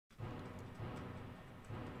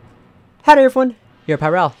Hi there everyone, your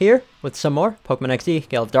Pyral here with some more Pokemon XD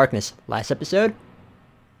Gale of Darkness. Last episode,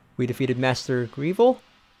 we defeated Master Greevil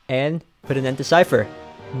and put an end to Cypher.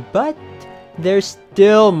 But there's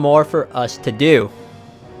still more for us to do.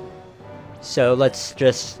 So let's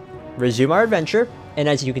just resume our adventure. And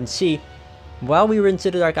as you can see, while we were in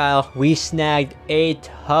City Dark Isle, we snagged a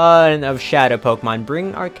ton of Shadow Pokemon,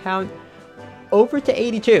 bringing our count over to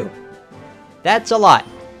 82. That's a lot.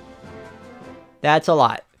 That's a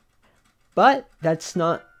lot. But that's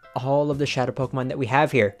not all of the Shadow Pokemon that we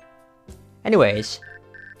have here. Anyways,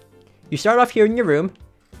 you start off here in your room.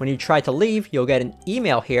 When you try to leave, you'll get an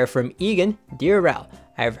email here from Egan. Dear Ral,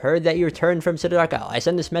 I have heard that you returned from City Dark Isle. I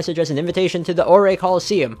send this message as an invitation to the Ore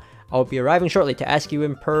Coliseum. I will be arriving shortly to ask you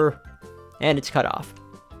in per... And it's cut off.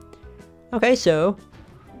 Okay, so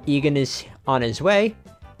Egan is on his way.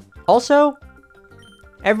 Also,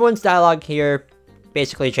 everyone's dialogue here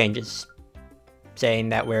basically changes, saying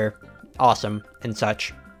that we're awesome and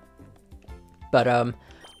such. But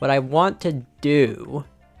what I want to do,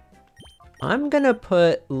 I'm gonna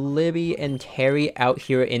put Libby and Terry out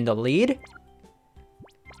here in the lead.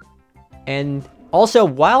 And also,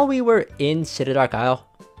 while we were in City Dark Isle,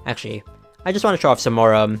 actually, I just want to show off some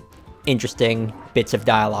more interesting bits of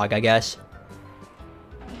dialogue, I guess.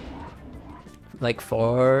 Like,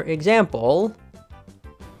 for example,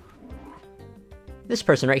 this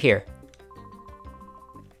person right here.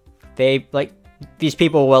 They, like, these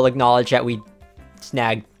people will acknowledge that we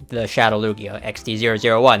snagged the Shadow Lugia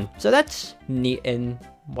XD001. So that's neat and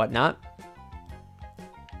whatnot.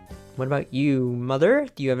 What about you, Mother?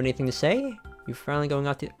 Do you have anything to say? You're finally going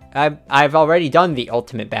out to... I've already done the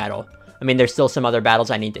ultimate battle. I mean, there's still some other battles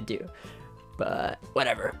I need to do. But,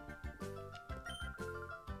 whatever.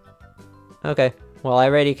 Okay. Well, I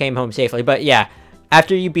already came home safely. But yeah,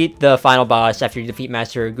 after you beat the final boss, after you defeat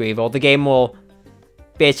Master Greevil, the game will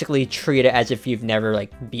basically treat it as if you've never,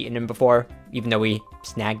 like, beaten him before. Even though we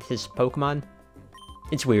snagged his Pokemon.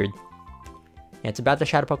 It's weird. Yeah, it's about the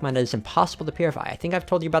Shadow Pokemon that is impossible to purify. I think I've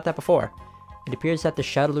told you about that before. It appears that the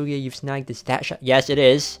Shadow Lugia you've snagged is that Yes, it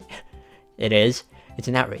is. It is. It's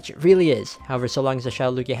an outrage. It really is. However, so long as the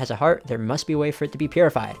Shadow Lugia has a heart, there must be a way for it to be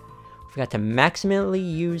purified. We forgot to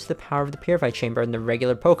maximally use the power of the Purify Chamber in the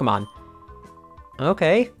regular Pokemon.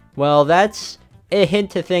 Okay. Well, that's a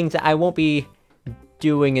hint to things that I won't be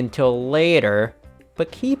doing until later.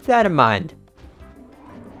 But keep that in mind.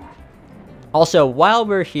 Also, while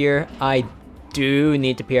we're here, I do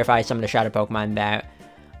need to purify some of the Shadow Pokemon that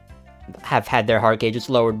have had their heart gauges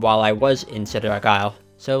lowered while I was in City Dark Isle.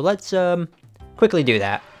 So let's quickly do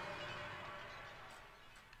that.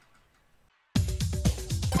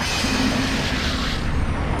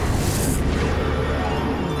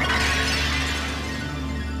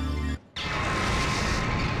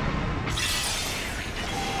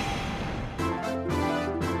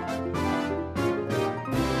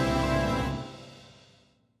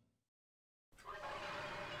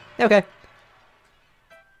 Okay.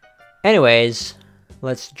 Anyways,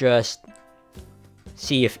 let's just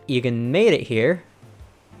see if Egan made it here.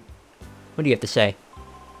 What do you have to say?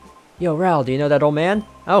 Yo, Ral, do you know that old man?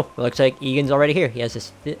 Oh, it looks like Egan's already here. He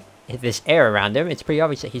has this air around him. It's pretty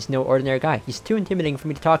obvious that he's no ordinary guy. He's too intimidating for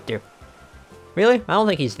me to talk to. Really? I don't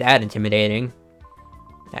think he's that intimidating.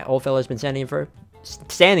 That old fella's been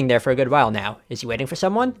standing there for a good while now. Is he waiting for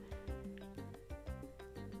someone?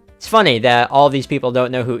 It's funny that all these people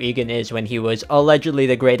don't know who Egan is when he was allegedly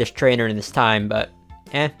the greatest trainer in this time, but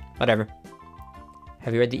whatever.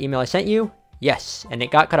 Have you read the email I sent you? Yes, and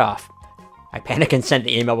it got cut off. I panicked and sent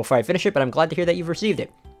the email before I finished it, but I'm glad to hear that you've received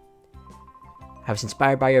it. I was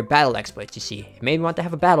inspired by your battle exploits, you see. It made me want to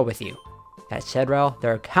have a battle with you. That said, Ral,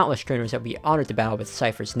 there are countless trainers that would be honored to battle with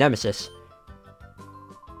Cypher's nemesis.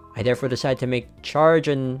 I therefore decided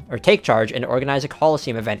to take charge and organize a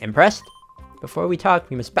Coliseum event. Impressed? Before we talk,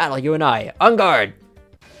 we must battle, you and I. On guard!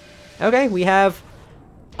 Okay, we have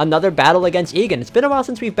another battle against Egan. It's been a while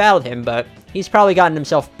since we've battled him, but he's probably gotten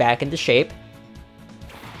himself back into shape.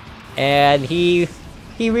 And he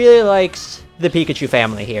really likes the Pikachu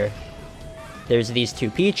family here. There's these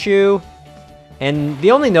two Pichu. And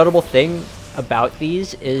the only notable thing about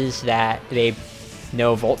these is that they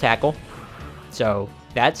know Volt Tackle. So,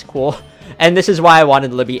 that's cool. And this is why I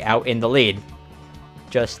wanted Libby out in the lead.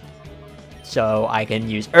 Just so I can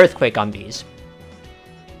use Earthquake on these.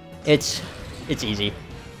 It's easy.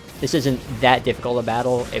 This isn't that difficult a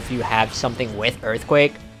battle if you have something with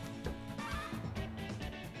Earthquake.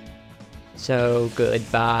 So,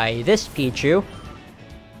 goodbye this Pichu.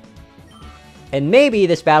 And maybe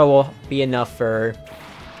this battle will be enough for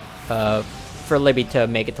Libby to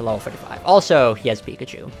make it to level 35. Also, he has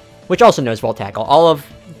Pikachu, which also knows Volt Tackle.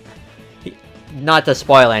 not to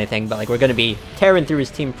spoil anything, but like we're gonna be tearing through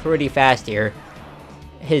his team pretty fast here.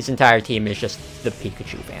 His entire team is just the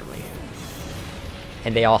Pikachu family.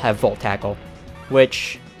 And they all have Volt Tackle,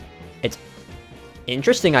 which it's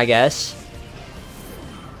interesting, I guess.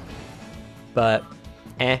 But,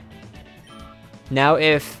 Now,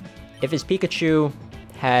 if his Pikachu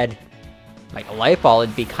had like a Light Ball,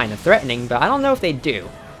 it'd be kind of threatening, but I don't know if they do.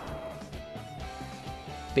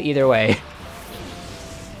 But either way,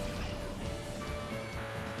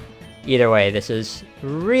 this is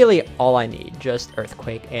really all I need. Just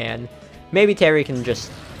Earthquake, and maybe Terry can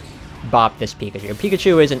just bop this Pikachu.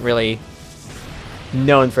 Pikachu isn't really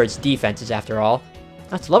known for its defenses after all.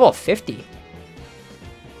 That's level 50.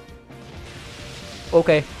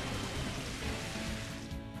 Okay.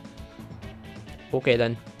 Okay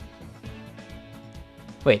then.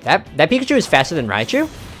 Wait, that Pikachu is faster than Raichu?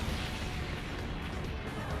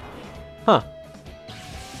 Huh.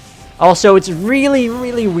 Also, it's really,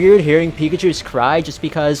 really weird hearing Pikachu's cry just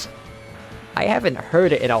because I haven't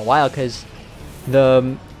heard it in a while, because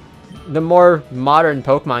the more modern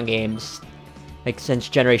Pokemon games, like since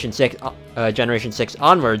Generation 6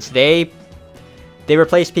 onwards, they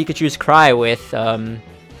replaced Pikachu's cry with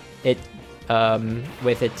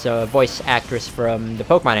its voice actress from the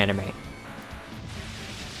Pokemon anime,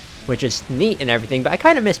 which is neat and everything, but I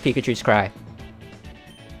kind of miss Pikachu's cry.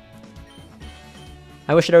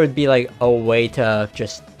 I wish there would be like a way to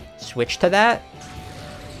just switch to that,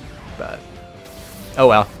 but oh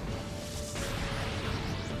well.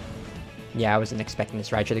 Yeah, I wasn't expecting this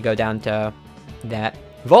Raichu to go down to that.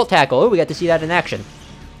 Volt Tackle, oh, we got to see that in action.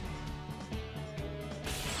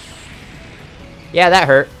 Yeah, that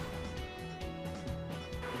hurt.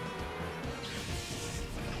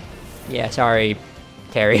 Yeah, sorry,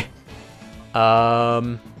 Terry.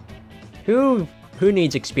 Who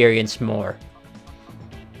needs experience more?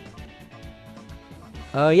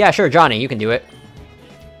 Yeah, sure, Johnny, you can do it.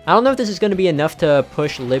 I don't know if this is going to be enough to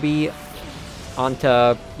push Libby onto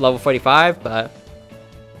level 45, but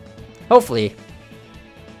hopefully.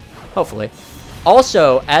 Hopefully.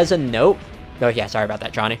 Also, as a note... Oh, yeah, sorry about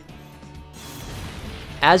that, Johnny.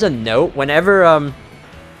 As a note, whenever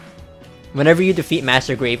you defeat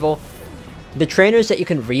Master Greevil, the trainers that you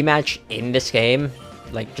can rematch in this game,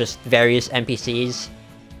 like just various NPCs,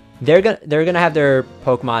 they're gonna have their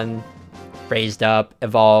Pokemon raised up,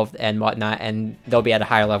 evolved, and whatnot, and they'll be at a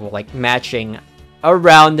higher level, like matching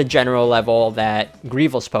around the general level that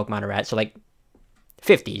Greevil's Pokemon are at, so like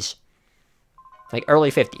 50s. Like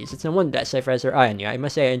early 50s. It's no wonder that Cypher has their eye on you. I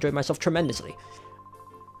must say I enjoyed myself tremendously.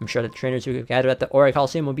 I'm sure the trainers who have gathered at the Ori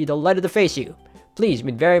Coliseum will be delighted to face you. Please,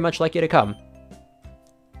 we'd very much like you to come.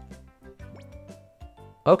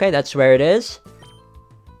 Okay, that's where it is.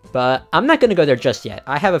 But I'm not going to go there just yet.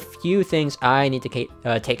 I have a few things I need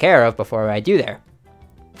to take care of before I do there.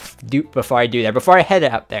 Before I head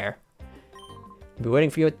out there. I'll be waiting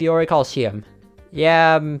for you at the Ori Coliseum.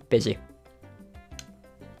 Yeah, I'm busy.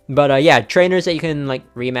 But yeah, trainers that you can like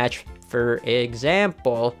rematch, for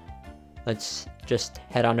example. Let's just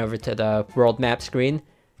head on over to the world map screen.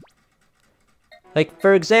 Like,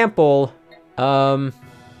 for example, the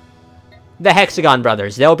Hexagon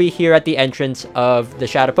Brothers. They'll be here at the entrance of the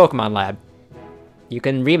Shadow Pokemon Lab. You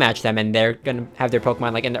can rematch them, and they're gonna have their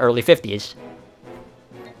Pokemon, like, in the early 50s.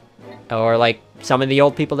 Or, like, some of the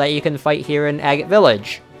old people that you can fight here in Agate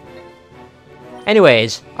Village.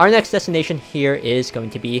 Anyways, our next destination here is going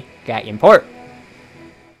to be Gatyon Port.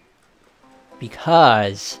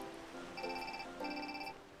 Because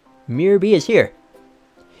Mirror B is here.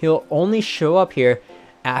 He'll only show up here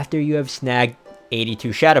after you have snagged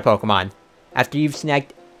 82 Shadow Pokemon. After you've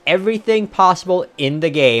snagged everything possible in the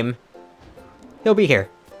game, he'll be here.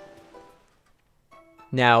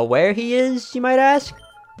 Now, where he is, you might ask?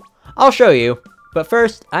 I'll show you. But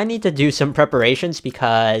first, I need to do some preparations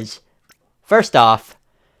because, first off,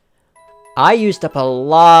 I used up a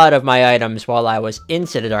lot of my items while I was in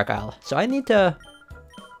City Dark Isle. So I need to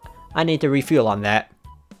refuel on that.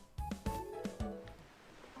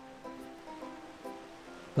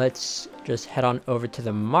 Let's just head on over to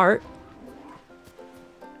the mart.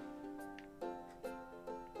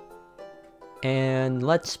 And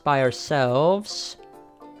let's buy ourselves...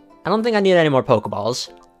 I don't think I need any more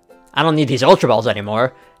Pokeballs. I don't need these Ultra Balls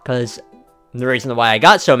anymore, because the reason why I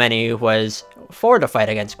got so many was for the fight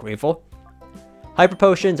against Greevil. Hyper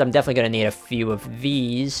Potions, I'm definitely going to need a few of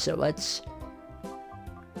these, so let's...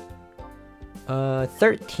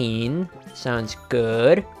 13 sounds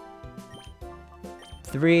good.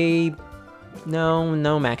 3...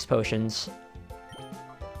 No Max Potions.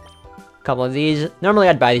 A couple of these. Normally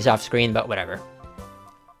I'd buy these off screen, but whatever.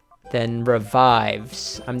 then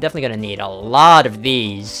revives. I'm definitely gonna need a lot of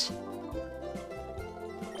these.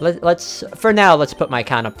 For now, let's put my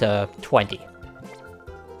count up to 20.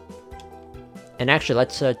 And actually,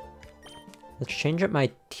 let's change up my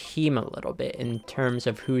team a little bit in terms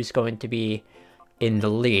of who's going to be in the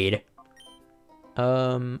lead.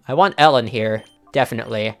 I want Ellen here,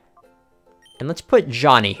 definitely. And let's put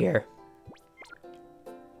Johnny here.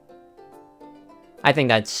 I think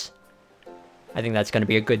that's gonna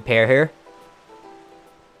be a good pair here.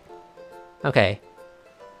 Okay.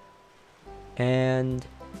 And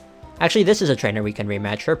actually, this is a trainer we can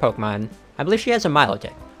rematch. Her Pokemon, I believe she has a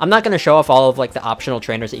Milotic. I'm not gonna show off all of like the optional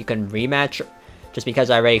trainers that you can rematch, just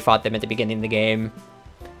because I already fought them at the beginning of the game.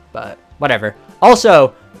 But whatever.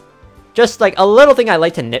 Also, just like a little thing I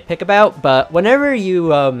like to nitpick about, but whenever you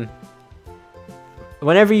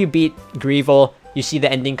beat Greevil, you see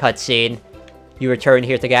the ending cutscene. You return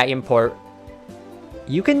here to Gatyon Port.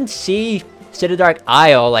 You can see Citadark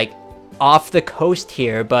Isle, like, off the coast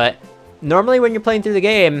here, but normally when you're playing through the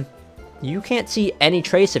game, you can't see any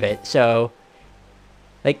trace of it, so...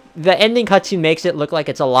 Like, the ending cutscene makes it look like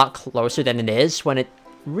it's a lot closer than it is, when it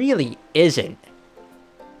really isn't.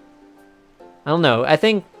 I don't know, I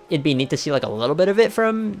think it'd be neat to see, like, a little bit of it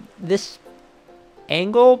from this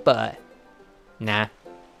angle, but... Nah.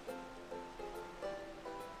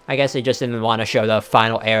 I guess they just didn't want to show the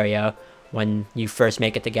final area when you first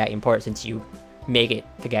make it to Gatyon Port, since you make it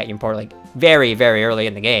to Gatyon Port, like, very, very early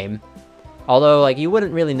in the game. Although, like, you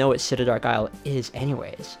wouldn't really know what Citadark Isle is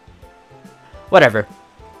anyways. Whatever.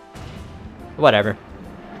 Whatever.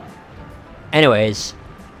 Anyways.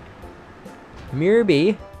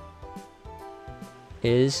 Mirby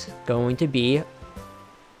is going to be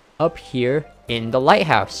up here in the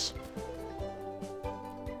Lighthouse.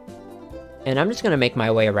 And I'm just gonna make my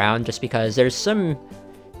way around just because there's some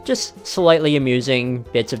just slightly amusing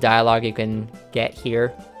bits of dialogue you can get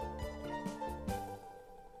here.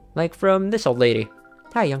 Like from this old lady.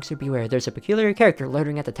 Hi, youngster, beware. There's a peculiar character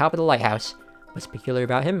lurking at the top of the lighthouse. What's peculiar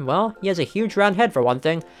about him? Well, he has a huge round head for one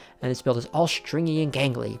thing, and his build is all stringy and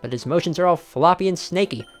gangly, but his motions are all floppy and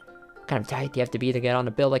snaky. What kind of diet do you have to be to get on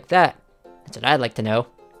a build like that? That's what I'd like to know.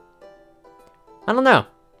 I don't know.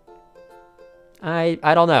 I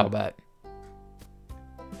don't know, but...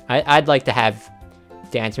 I'd like to have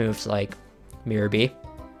dance moves like Mirby.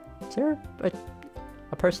 Is there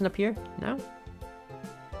a person up here? No?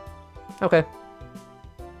 Okay.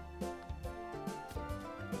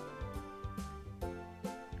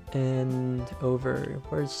 And over...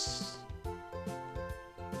 Where's...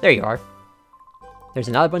 There you are. There's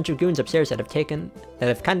another bunch of goons upstairs that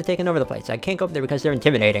have kind of taken over the place. I can't go up there because they're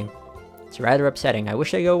intimidating. It's rather upsetting. I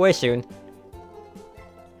wish they'd go away soon.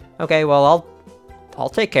 Okay, well, I'll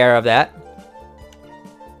take care of that.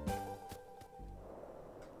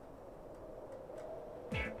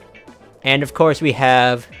 And of course we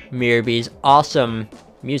have Mirby's awesome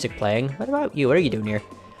music playing. What about you? What are you doing here?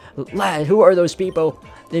 Lad, who are those people?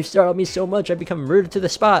 They've startled me so much I've become rooted to the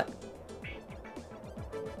spot.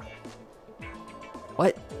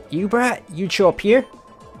 What? You brat? You'd show up here?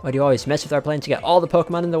 Why do you always mess with our plan to get all the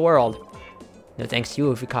Pokemon in the world? No thanks to you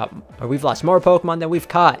we've lost more Pokemon than we've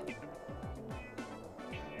caught.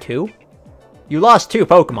 2? You lost 2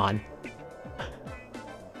 Pokemon.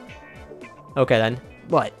 Okay then.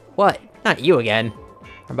 What? What? Not you again.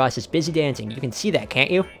 Our boss is busy dancing. You can see that, can't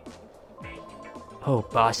you? Oh,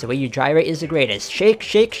 boss, the way you gyrate is the greatest. Shake,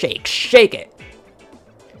 shake, shake, shake it!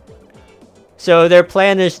 So their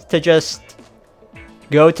plan is to just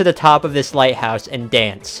go to the top of this lighthouse and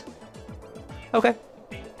dance. Okay.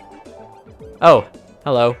 Oh,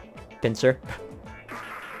 hello, Pinsir.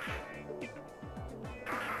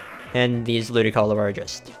 And these Ludicolo are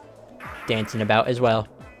just dancing about as well.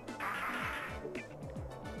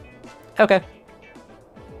 Okay.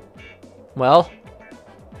 Well,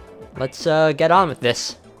 let's get on with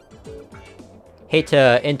this. Hate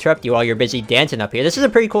to interrupt you while you're busy dancing up here. This is a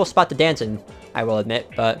pretty cool spot to dance in, I will admit,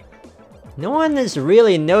 but no one is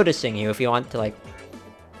really noticing you if you want to, like,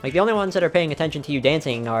 the only ones that are paying attention to you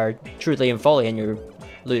dancing are Truly and Foley and your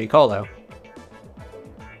Ludicolo.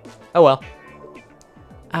 Oh well.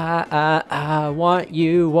 Want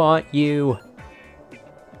you.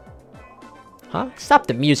 Huh? Stop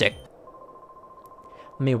the music.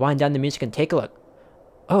 Let me wind down the music and take a look.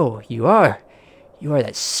 Oh, you are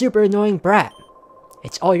that super annoying brat.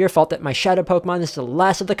 It's all your fault that my shadow Pokemon is the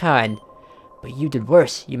last of the kind. But you did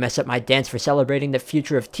worse. You messed up my dance for celebrating the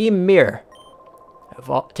future of Team Mirror.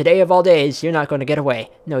 Today of all days, you're not going to get away.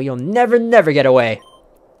 No, you'll never get away.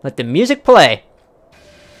 Let the music play.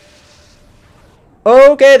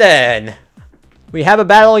 Okay then. we have a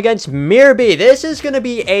battle against Mirby. This is going to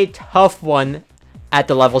be a tough one at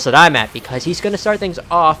the levels that I'm at, because he's going to start things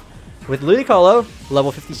off with Ludicolo,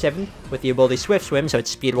 level 57, with the ability Swift Swim, so its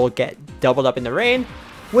speed will get doubled up in the rain,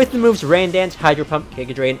 with the moves Rain Dance, Hydro Pump,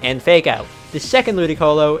 Giga Drain, and Fake Out. The second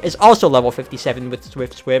Ludicolo is also level 57 with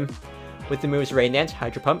Swift Swim, with the moves Rain Dance,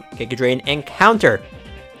 Hydro Pump, Giga Drain, and Counter.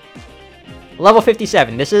 Level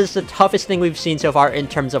 57. This is the toughest thing we've seen so far in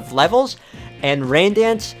terms of levels, and Rain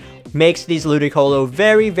Dance makes these Ludicolo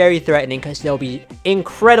very, very threatening because they'll be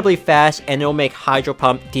incredibly fast, and it'll make Hydro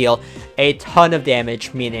Pump deal a ton of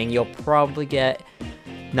damage, meaning you'll probably get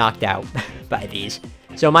knocked out by these.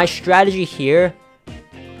 So my strategy here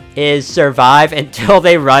is survive until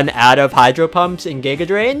they run out of Hydro Pumps and Giga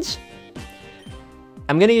Drains.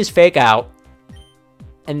 I'm going to use Fake Out,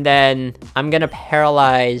 and then I'm going to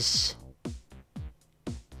paralyze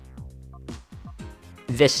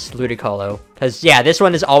this Ludicolo, because yeah, this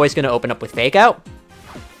one is always going to open up with Fake Out.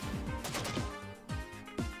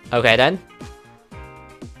 Okay then.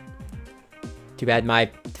 Too bad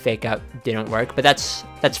my Fake Out didn't work, but that's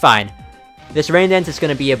fine. This Rain Dance is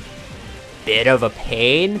going to be a bit of a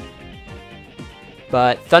pain,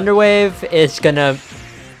 but Thunder Wave is going to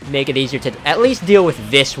make it easier to at least deal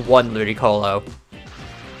with this one Ludicolo.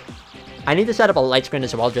 I need to set up a Light Screen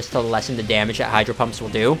as well, just to lessen the damage that Hydro Pumps will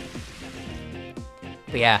do.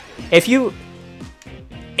 But yeah, if you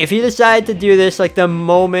decide to do this like the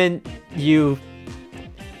moment you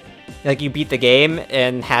beat the game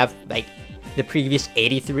and have like the previous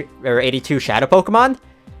 83 or 82 Shadow Pokemon,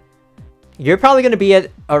 you're probably going to be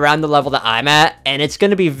at around the level that I'm at, and it's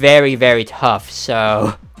going to be very, very tough.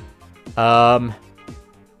 So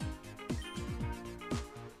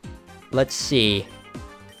let's see.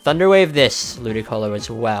 Thunder Wave this Ludicolo as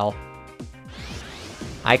well.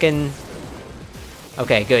 I can...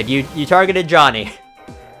 Okay, good. You targeted Johnny.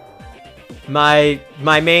 My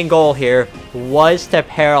main goal here was to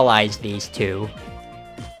paralyze these two,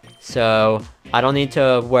 so I don't need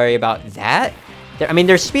to worry about that. I mean,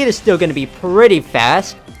 their speed is still going to be pretty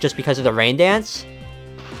fast, just because of the Rain Dance,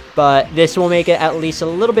 but this will make it at least a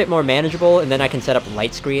little bit more manageable, and then I can set up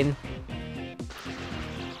Light Screen.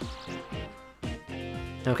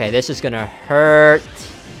 Okay, this is going to hurt.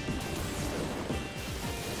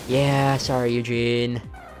 Yeah, sorry, Eugene.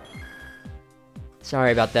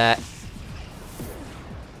 Sorry about that.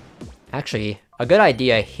 Actually, a good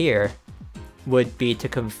idea here would be to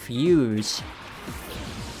confuse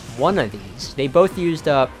one of these. They both used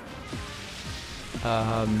up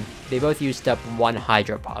one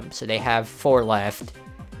Hydro Pump, so they have 4 left.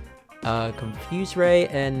 Confuse Ray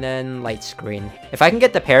and then Light Screen. If I can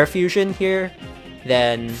get the Parafusion here,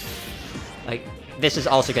 then like this is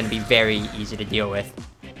also going to be very easy to deal with.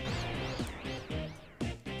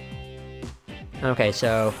 Okay,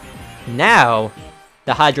 so now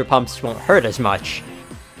the Hydro Pumps won't hurt as much.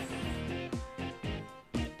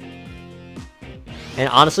 And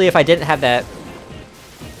honestly, if I didn't have that...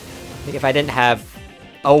 if I didn't have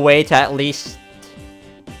a way to at least,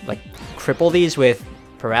 like, cripple these with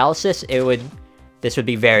paralysis, this would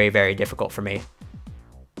be very, very difficult for me.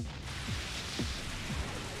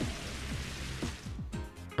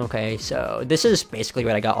 Okay, so this is basically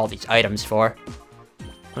what I got all these items for.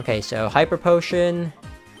 Okay, so Hyper Potion.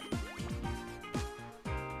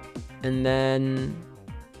 And then...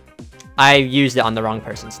 I used it on the wrong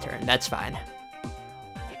person's turn. That's fine.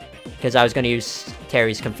 Because I was going to use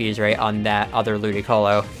Terry's Confuse Ray on that other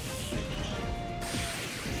Ludicolo.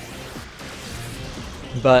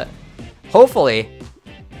 But hopefully,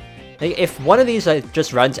 like, if one of these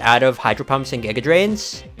just runs out of Hydro Pumps and Giga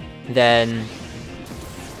Drains, then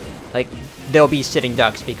like they'll be sitting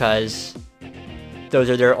ducks, because those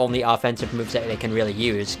are their only offensive moves that they can really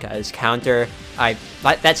use. Because Counter,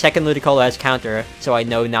 that second Ludicolo has Counter, so I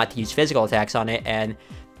know not to use physical attacks on it, and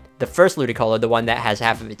the first Ludicolo, the one that has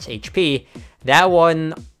half of its HP, that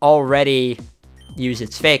one already used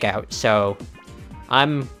its Fake Out, so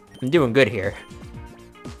I'm doing good here.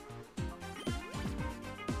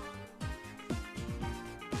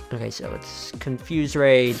 Okay, so let's Confuse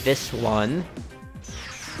Ray this one.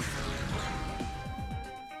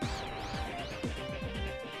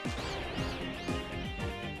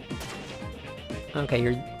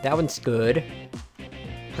 Okay, that one's good.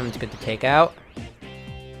 That one's good to take out.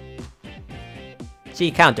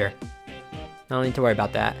 See, Counter. I don't need to worry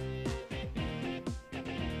about that.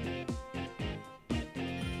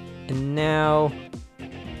 And now...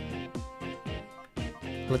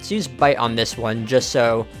 let's use Bite on this one, just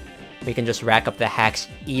so we can just rack up the hacks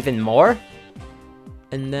even more.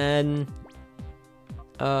 And then...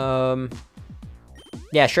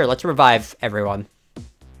 yeah, sure, let's revive everyone.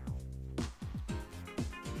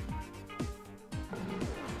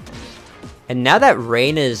 And now that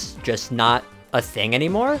rain is just not a thing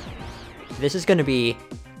anymore, this is going to be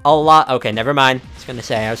a lot. Okay, never mind. I was going to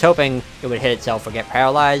say, I was hoping it would hit itself or get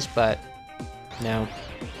paralyzed, but no.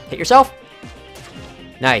 Hit yourself.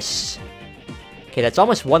 Nice. Okay, that's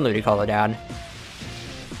almost one Ludicolo down.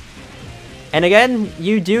 And again,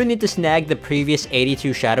 you do need to snag the previous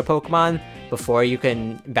 82 Shadow Pokemon before you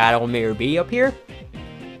can battle Mirror B up here.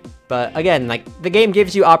 But again, like, the game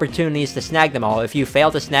gives you opportunities to snag them all. If you fail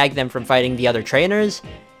to snag them from fighting the other trainers,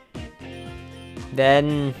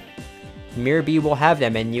 then Mirror B will have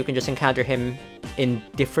them, and you can just encounter him in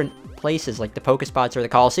different places, like the Pokespots or the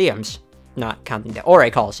Coliseums. Not counting the Ore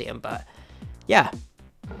Coliseum, but yeah.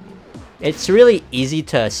 It's really easy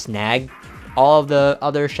to snag all of the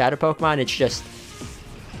other Shadow Pokemon. It's just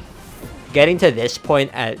getting to this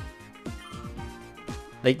point at...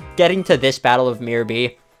 like, getting to this battle of Mirror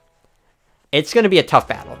B, it's going to be a tough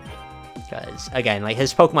battle. Because, again, like,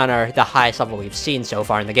 his Pokemon are the highest level we've seen so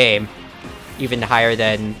far in the game. Even higher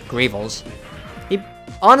than Greevil's. He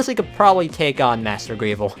honestly could probably take on Master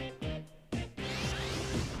Greevil.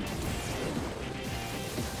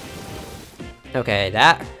 Okay,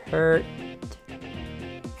 that hurt.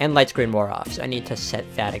 And Light Screen wore off, so I need to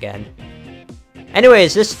set that again.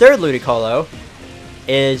 Anyways, this third Ludicolo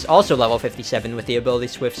is also level 57 with the ability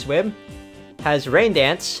Swift Swim. Has Rain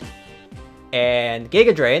Dance and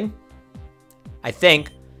Giga Drain, I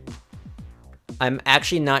think. I'm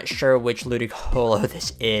actually not sure which Ludicolo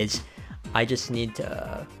this is. I just need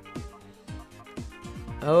to...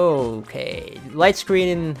 okay. Light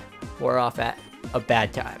Screen wore off at a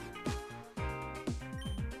bad time.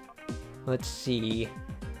 Let's see.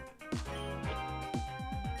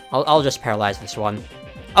 I'll just paralyze this one.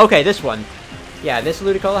 Okay, this one. Yeah, this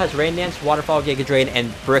Ludicolo has Rain Dance, Waterfall, Giga Drain,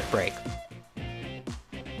 and Brick Break.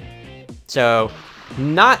 So,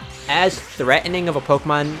 not as threatening of a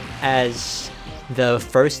Pokemon as the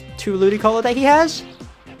first two Ludicolo that he has,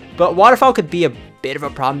 but Waterfall could be a bit of a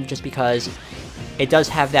problem just because it does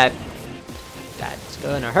have that... that's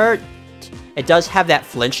gonna hurt. It does have that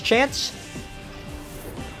flinch chance,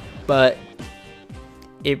 but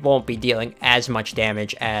it won't be dealing as much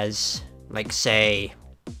damage as, like, say,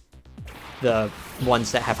 the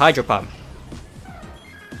ones that have Hydro Pump.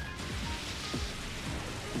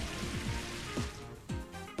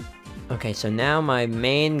 Okay, so now my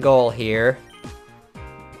main goal here...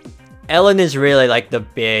 Ellen is really, like, the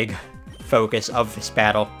big focus of this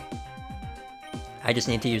battle. I just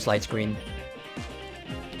need to use Light Screen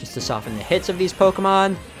just to soften the hits of these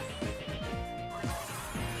Pokemon.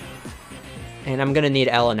 And I'm gonna need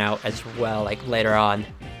Ellen out as well, like, later on.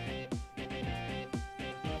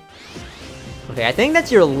 Okay, I think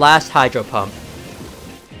that's your last Hydro Pump.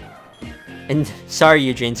 And sorry,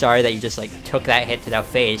 Eugene, sorry that you just, like, took that hit to the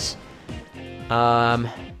face.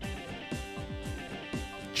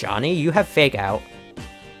 Johnny, you have Fake Out.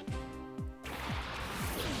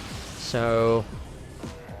 So...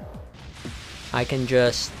 I can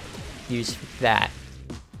just use that.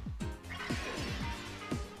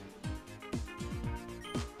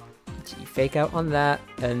 Let's see, Fake Out on that,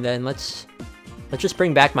 and then let's just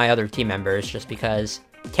bring back my other team members, just because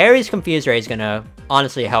Terry's Confuse Ray is gonna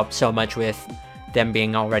honestly help so much with them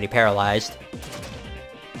being already paralyzed.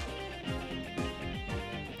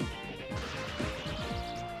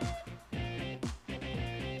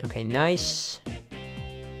 Okay, nice.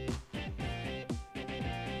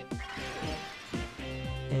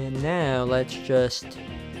 And now let's just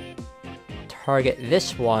target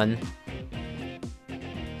this one.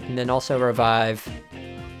 And then also revive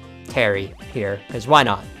Terry here, because why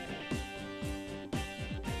not?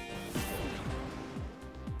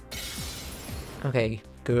 Okay,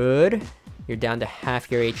 good. You're down to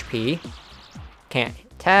half your HP. Can't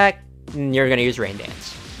attack, and you're gonna use Rain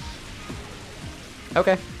Dance.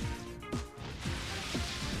 Okay.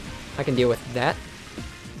 I can deal with that.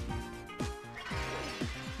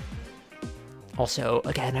 Also,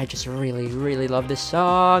 again, I just really, really love this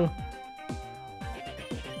song.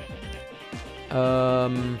 I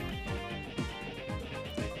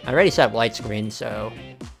already set up Light Screen, so...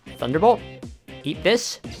 Thunderbolt? Eat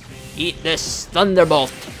this? Eat this,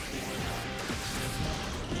 Thunderbolt!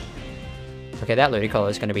 Okay, that Ludicolo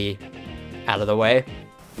is gonna be out of the way.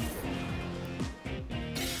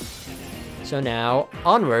 So now,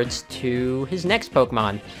 onwards to his next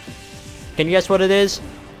Pokemon. Can you guess what it is?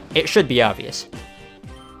 It should be obvious.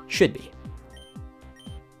 Should be.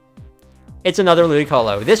 It's another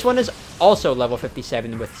Ludicolo. This one is also level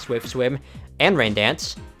 57 with Swift Swim and Rain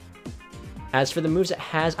Dance. As for the moves it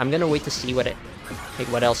has, I'm gonna wait to see what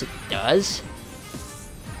else it does.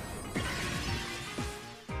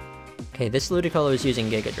 Okay, this Ludicolo is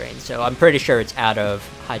using Giga Drain, so I'm pretty sure it's out of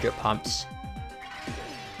Hydro Pumps.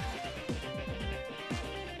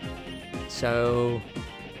 So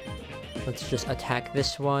let's just attack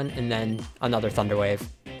this one, and then another Thunder Wave.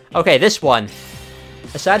 Okay, this one.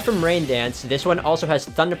 Aside from Rain Dance, this one also has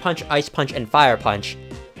Thunder Punch, Ice Punch, and Fire Punch.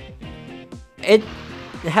 It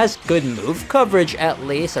has good move coverage at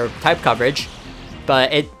least, or type coverage,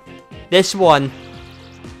 but this one,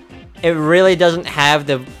 it really doesn't have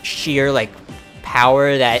the sheer, like,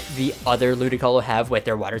 power that the other Ludicolo have with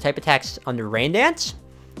their water type attacks under Rain Dance.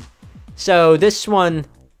 So this one,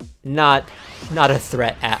 not a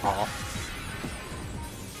threat at all.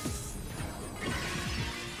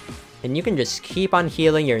 And you can just keep on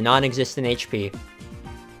healing your non-existent HP,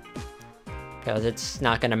 because it's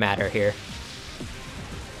not gonna matter here.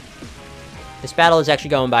 This battle is actually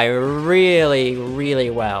going by really, really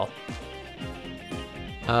well.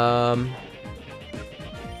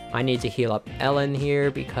 I need to heal up Ellen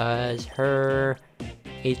here because her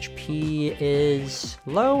HP is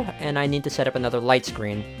low, and I need to set up another light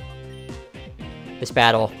screen. This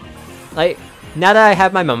battle, like, now that I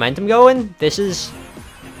have my momentum going, this is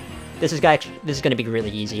gonna be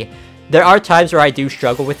really easy. There are times where I do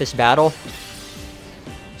struggle with this battle,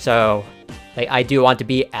 so like I do want to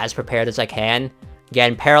be as prepared as I can.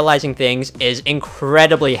 Again, paralyzing things is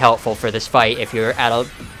incredibly helpful for this fight if you're at a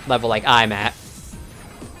level like I'm at,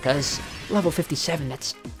 because level 57,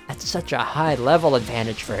 that's such a high level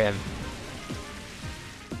advantage for him.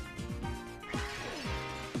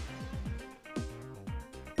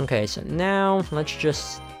 Okay, so now let's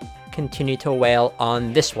just continue to wail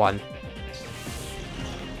on this one.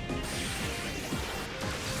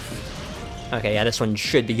 Okay, yeah, this one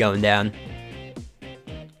should be going down.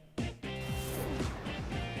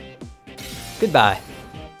 Goodbye.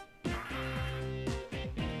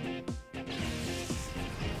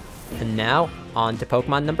 And now, on to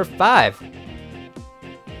Pokemon number 5.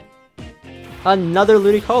 Another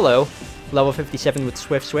Ludicolo, level 57 with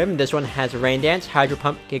Swift Swim. This one has Rain Dance, Hydro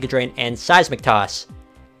Pump, Giga Drain, and Seismic Toss.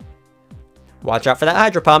 Watch out for that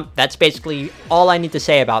Hydro Pump. That's basically all I need to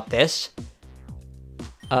say about this.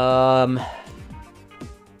 I'm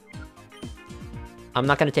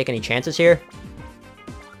not going to take any chances here.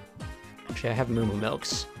 Actually, I have Moo Moo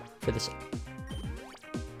Milks for this.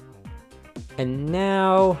 And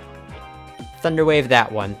now, Thunder Wave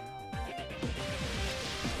that one.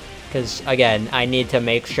 Because, again, I need to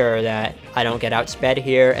make sure that I don't get outsped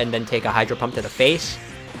here and then take a Hydro Pump to the face.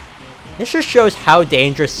 This just shows how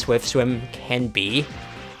dangerous Swift Swim can be.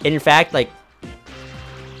 In fact, like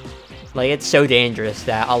it's so dangerous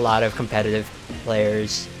that a lot of competitive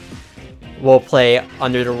players will play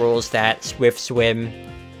under the rules that Swift Swim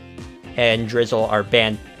and Drizzle are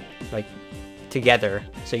banned, like, together.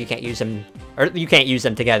 So you can't use them, or you can't use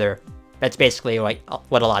them together. That's basically like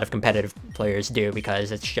what a lot of competitive players do,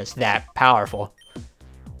 because it's just that powerful.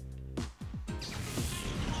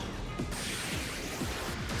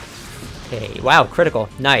 Okay, wow, critical,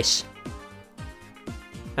 nice.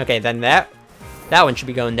 Okay, then that one should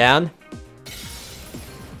be going down.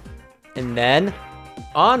 And then,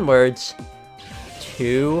 onwards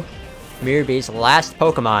to Mirbee's last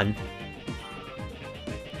Pokemon.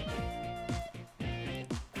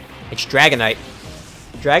 It's Dragonite.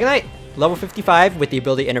 Dragonite, level 55 with the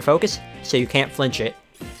ability Inner Focus, so you can't flinch it.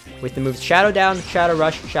 With the moves Shadow Down, Shadow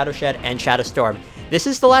Rush, Shadow Shed, and Shadow Storm. This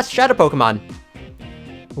is the last Shadow Pokemon.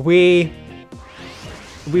 We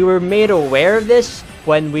were made aware of this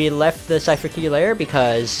when we left the Cypher Key lair,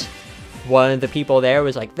 because one of the people there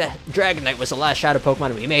was like, "That Dragonite was the last Shadow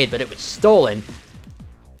Pokemon we made, but it was stolen."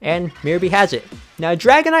 And Mirbee has it. Now,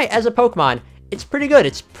 Dragonite as a Pokemon, it's pretty good.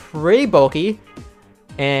 It's pretty bulky,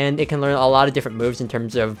 and it can learn a lot of different moves in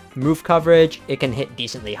terms of move coverage. It can hit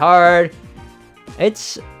decently hard.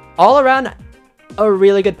 It's all around a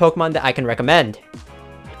really good Pokemon that I can recommend.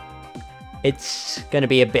 It's gonna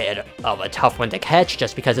be a bit of a tough one to catch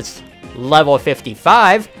just because it's level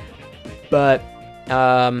 55, but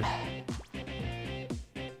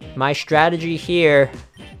my strategy here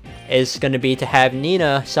is going to be to have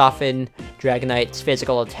Nina soften Dragonite's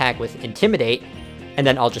physical attack with Intimidate, and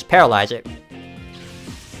then I'll just paralyze it.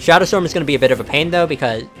 Shadow Storm is going to be a bit of a pain though,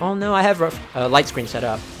 because, oh no, I have a light screen set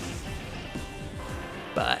up.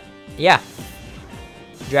 But, yeah.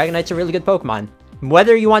 Dragonite's a really good Pokemon.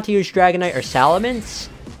 Whether you want to use Dragonite or Salamence,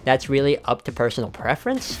 that's really up to personal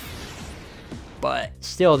preference. But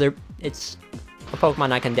still, it's a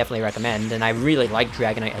Pokemon I can definitely recommend, and I really like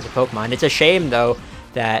Dragonite as a Pokemon. It's a shame, though,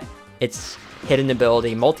 that its hidden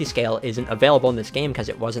ability, Multiscale, isn't available in this game because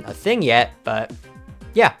it wasn't a thing yet, but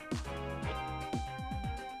yeah.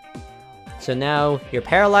 So now you're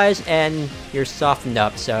paralyzed and you're softened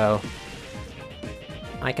up, so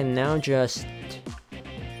I can now just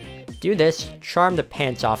do this, charm the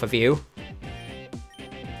pants off of you.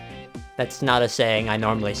 That's not a saying I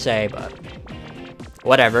normally say, but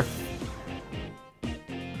whatever.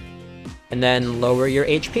 And then lower your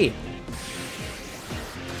HP.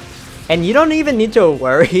 And you don't even need to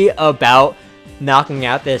worry about knocking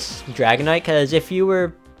out this Dragonite, because if you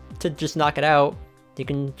were to just knock it out, you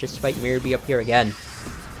can just fight Mirabee up here again.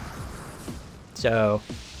 So,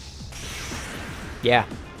 yeah.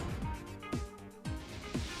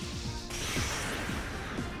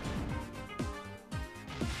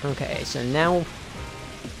 Okay, so now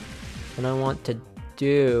what I want to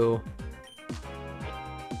do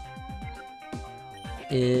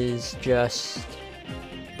is just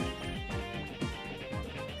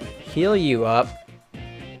heal you up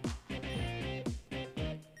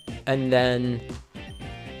and then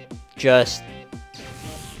just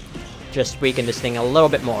weaken this thing a little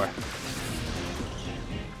bit more.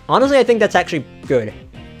 Honestly, I think that's actually good.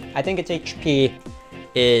 I think its HP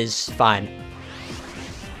is fine.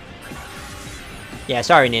 Yeah,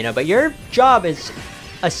 sorry, Nina, but your job is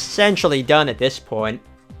essentially done at this point.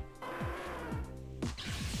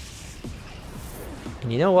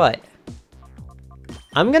 And you know what?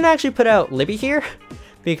 I'm gonna actually put out Libby here,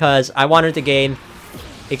 because I want her to gain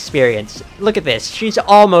experience. Look at this, she's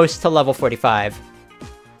almost to level 45.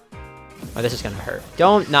 Oh, this is gonna hurt.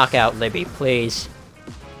 Don't knock out Libby, please.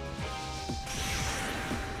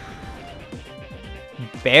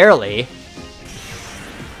 Barely.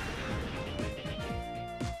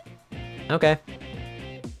 Okay.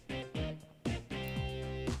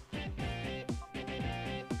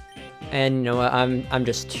 And you know what? I'm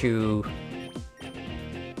just too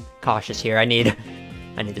cautious here. I need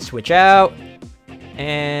to switch out.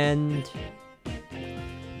 And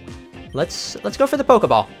let's go for the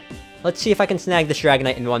Pokeball. Let's see if I can snag this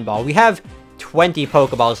Dragonite in one ball. We have 20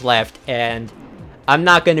 Pokeballs left, and I'm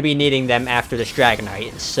not going to be needing them after this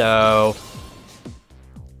Dragonite. So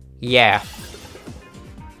yeah.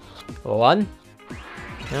 One.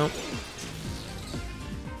 Nope.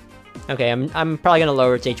 Okay, I'm probably gonna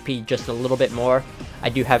lower its HP just a little bit more. I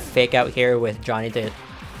do have Fake Out here with Johnny to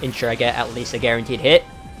ensure I get at least a guaranteed hit.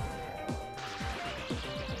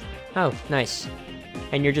 Oh, nice.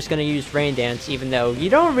 And you're just gonna use Rain Dance, even though you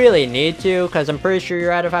don't really need to, because I'm pretty sure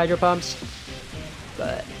you're out of Hydro Pumps.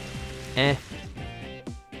 But, eh.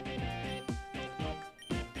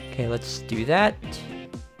 Okay, let's do that.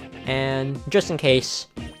 And just in case,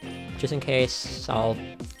 I'll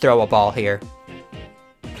throw a ball here.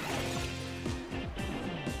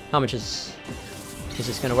 How much is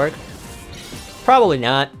this gonna work? Probably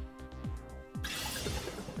not.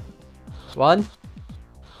 1,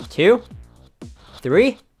 2,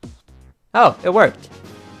 3. Oh, it worked.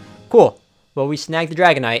 Cool. Well, we snagged the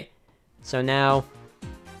Dragonite. So now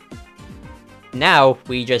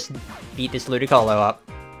we just beat this Ludicolo up.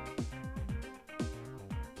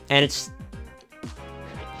 And it's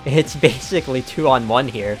basically 2-on-1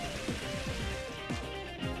 here.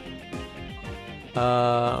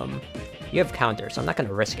 You have counter, so I'm not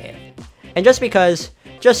gonna risk it. And just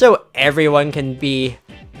so everyone can be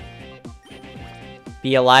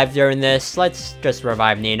alive during this, let's just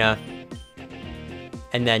revive Nina.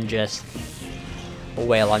 And then just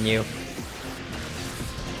wail on you.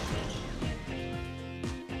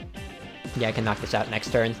 Yeah, I can knock this out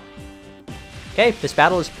next turn. Okay, this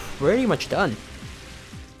battle is pretty much done.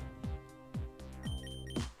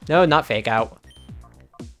 No, not Fake Out.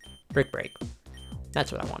 Brick Break.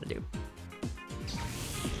 That's what I want to do.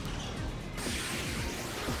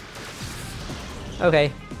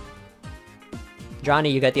 Okay.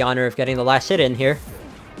 Johnny, you got the honor of getting the last hit in here.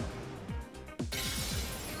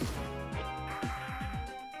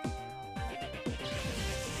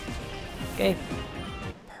 Okay.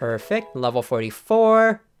 Perfect. Level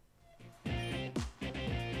 44.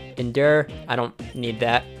 Endure. I don't need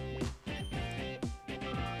that.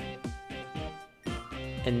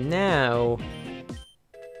 And now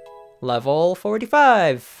level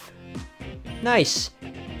 45. Nice.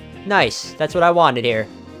 Nice. That's what I wanted here.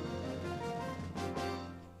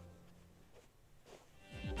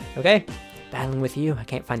 Okay. Battling with you. I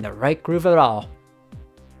can't find the right groove at all.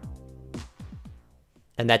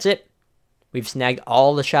 And that's it. We've snagged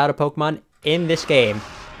all the Shadow Pokemon in this game.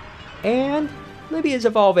 And Libby is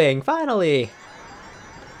evolving, finally!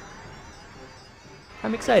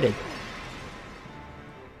 I'm excited.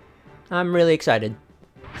 I'm really excited.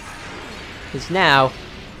 Because now,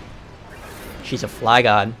 she's a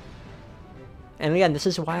Flygon. And again, this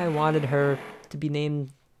is why I wanted her to be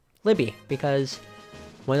named Libby, because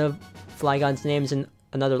one of Flygon's names in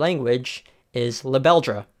another language is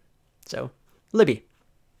Libeldra. So, Libby.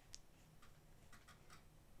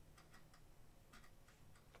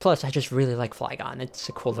 Plus, I just really like Flygon. It's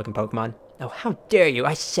a cool looking Pokemon. Oh, how dare you!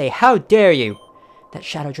 I say, how dare you! That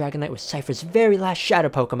Shadow Dragonite was Cypher's very last Shadow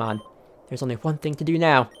Pokemon. There's only one thing to do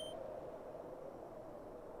now.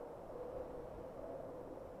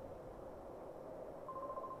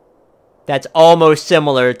 That's almost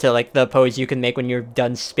similar to, like, the pose you can make when you're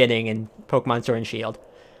done spinning in Pokemon Sword and Shield.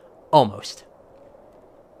 Almost.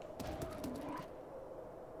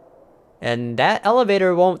 And that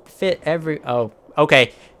elevator won't fit every... Oh,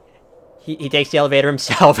 okay. He takes the elevator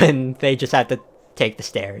himself, and they just have to take the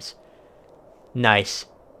stairs. Nice.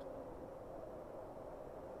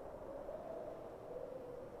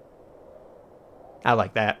 I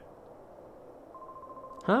like that.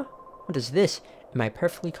 Huh? What is this? In my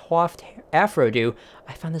perfectly coiffed afro do,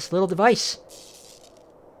 I found this little device.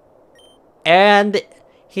 And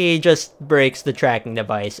he just breaks the tracking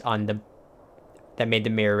device on the... that made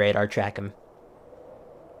the mirror radar track him.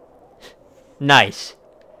 Nice.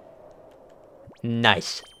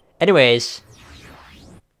 Nice. Anyways,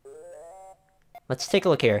 let's take a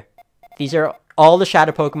look here. These are all the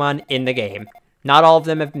Shadow Pokemon in the game. Not all of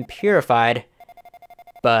them have been purified,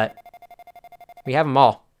 but we have them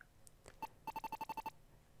all.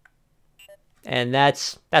 And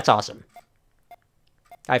that's awesome.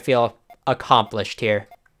 I feel accomplished here.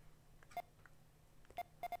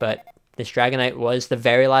 But this Dragonite was the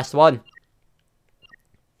very last one.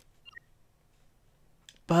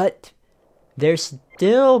 But there's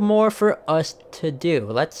still more for us to do.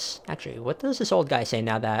 Let's... Actually, what does this old guy say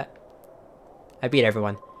now that I beat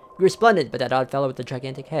everyone? You were splendid, but that odd fellow with the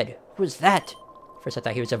gigantic head. Who was that? First I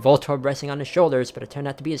thought he was a Voltorb resting on his shoulders, but it turned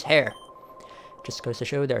out to be his hair. Just goes to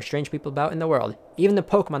show there are strange people about in the world. Even the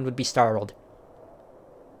Pokemon would be startled.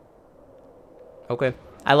 Okay.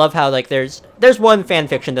 I love how, like, there's one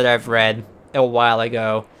fanfiction that I've read a while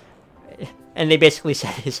ago, and they basically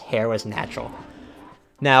said his hair was natural.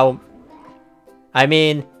 Now, I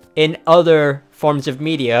mean, in other forms of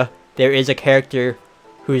media, there is a character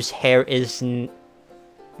whose hair is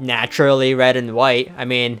naturally red and white. I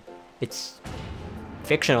mean, it's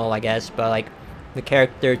fictional, I guess, but, like, the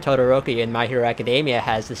character Todoroki in My Hero Academia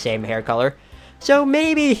has the same hair color. So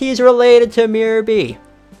maybe he's related to Mirror B.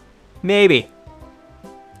 Maybe.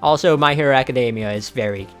 Also, My Hero Academia is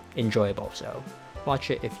very enjoyable, so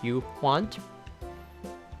watch it if you want.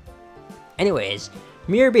 Anyways,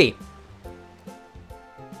 Mirror B.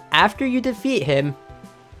 After you defeat him,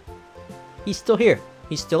 he's still here.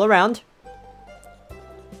 He's still around.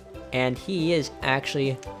 And he is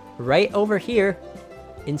actually right over here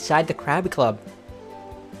inside the Krabby Club.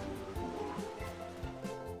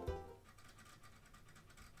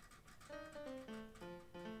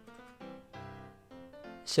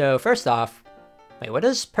 So, first off, wait, what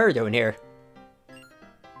is Purr doing here?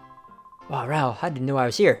 Wow, Ral, I didn't know I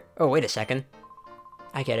was here. Oh, wait a second.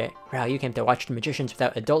 I get it. Ral, you came to watch the magicians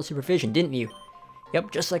without adult supervision, didn't you?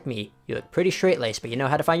 Yep, just like me. You look pretty straight-laced, but you know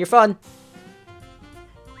how to find your fun.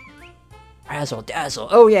 Razzle dazzle.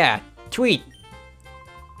 Oh yeah, tweet.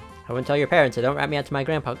 I wouldn't tell your parents, so don't rat me out to my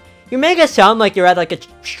grandpa. You make it sound like you're at like a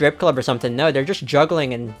strip club or something. No, they're just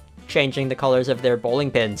juggling and changing the colors of their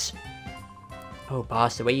bowling pins. Oh,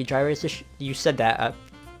 boss, the way you gyrate this, you said that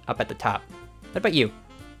up at the top. What about you?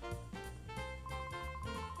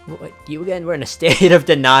 What, you again? We're in a state of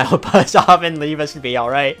denial. Buzz off and leave us be,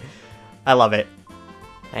 alright? I love it.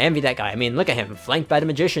 I envy that guy. I mean, look at him, flanked by the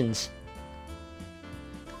magicians.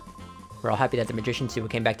 We're all happy that the magicians who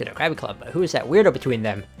came back to the Krabby Club, but who is that weirdo between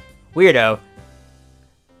them? Weirdo?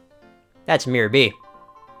 That's Mirror B.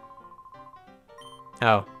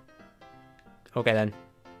 Oh. Okay then.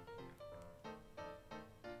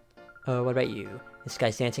 What about you? This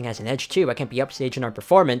guy's dancing has an edge too. I can't be upstaging our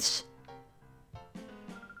performance.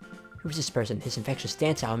 Who's this person? His infectious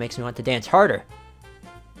dance style makes me want to dance harder.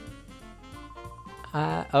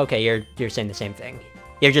 Okay, you're saying the same thing.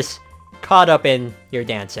 You're just caught up in your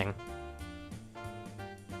dancing.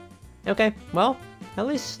 Okay, well, at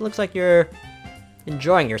least looks like you're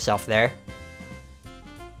enjoying yourself there.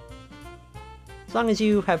 As long as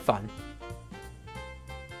you have fun.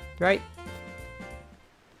 Right?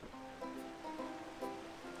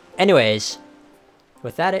 Anyways,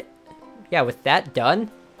 with that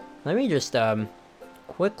done, let me just,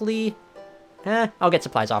 quickly, I'll get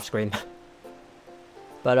supplies off screen.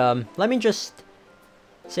 But, let me just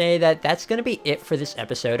say that that's gonna be it for this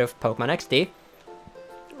episode of Pokemon XD.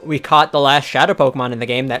 We caught the last Shadow Pokemon in the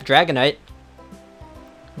game, that Dragonite.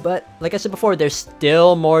 But, like I said before, there's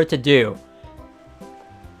still more to do.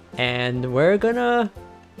 And we're gonna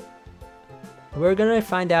we're gonna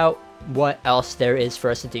find out what else there is for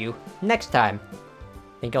us to do next time.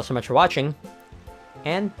 Thank y'all so much for watching,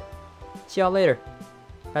 and see y'all later.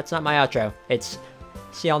 That's not my outro. It's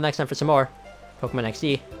see y'all next time for some more Pokemon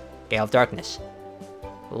XD, Gale of Darkness.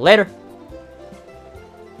 Later!